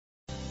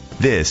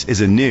This is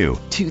a new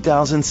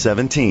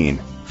 2017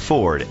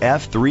 Ford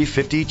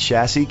F-350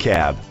 chassis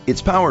cab.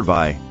 It's powered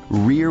by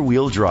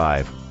rear-wheel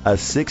drive, a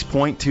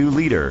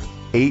 6.2-liter,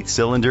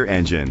 8-cylinder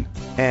engine,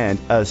 and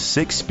a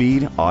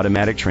 6-speed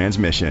automatic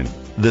transmission.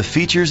 The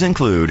features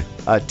include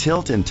a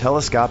tilt and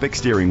telescopic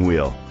steering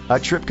wheel, a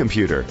trip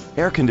computer,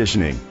 air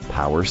conditioning,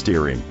 power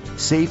steering.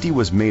 Safety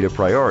was made a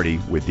priority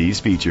with these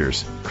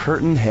features: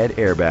 curtain head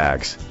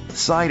airbags,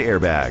 side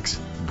airbags,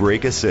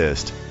 brake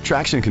assist,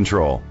 traction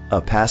control,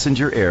 a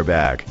passenger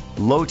airbag,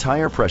 low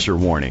tire pressure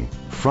warning,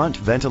 front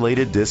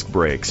ventilated disc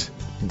brakes,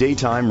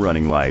 daytime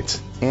running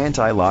lights,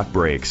 anti-lock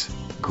brakes.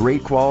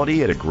 Great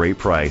quality at a great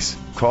price.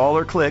 Call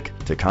or click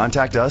to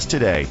contact us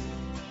today.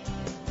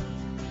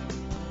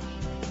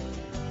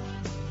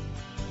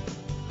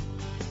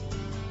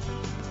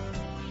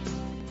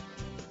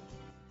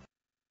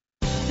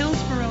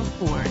 Hillsboro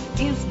Ford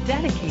is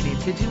dedicated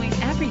to doing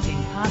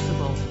everything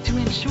possible to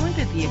ensure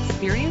that the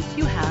experience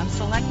you have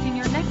selecting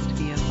your next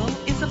vehicle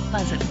is a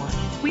pleasant one.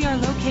 We are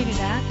located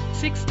at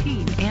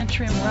 16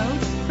 Antrim Road,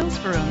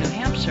 Hillsboro, New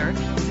Hampshire,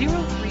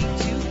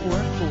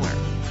 03244.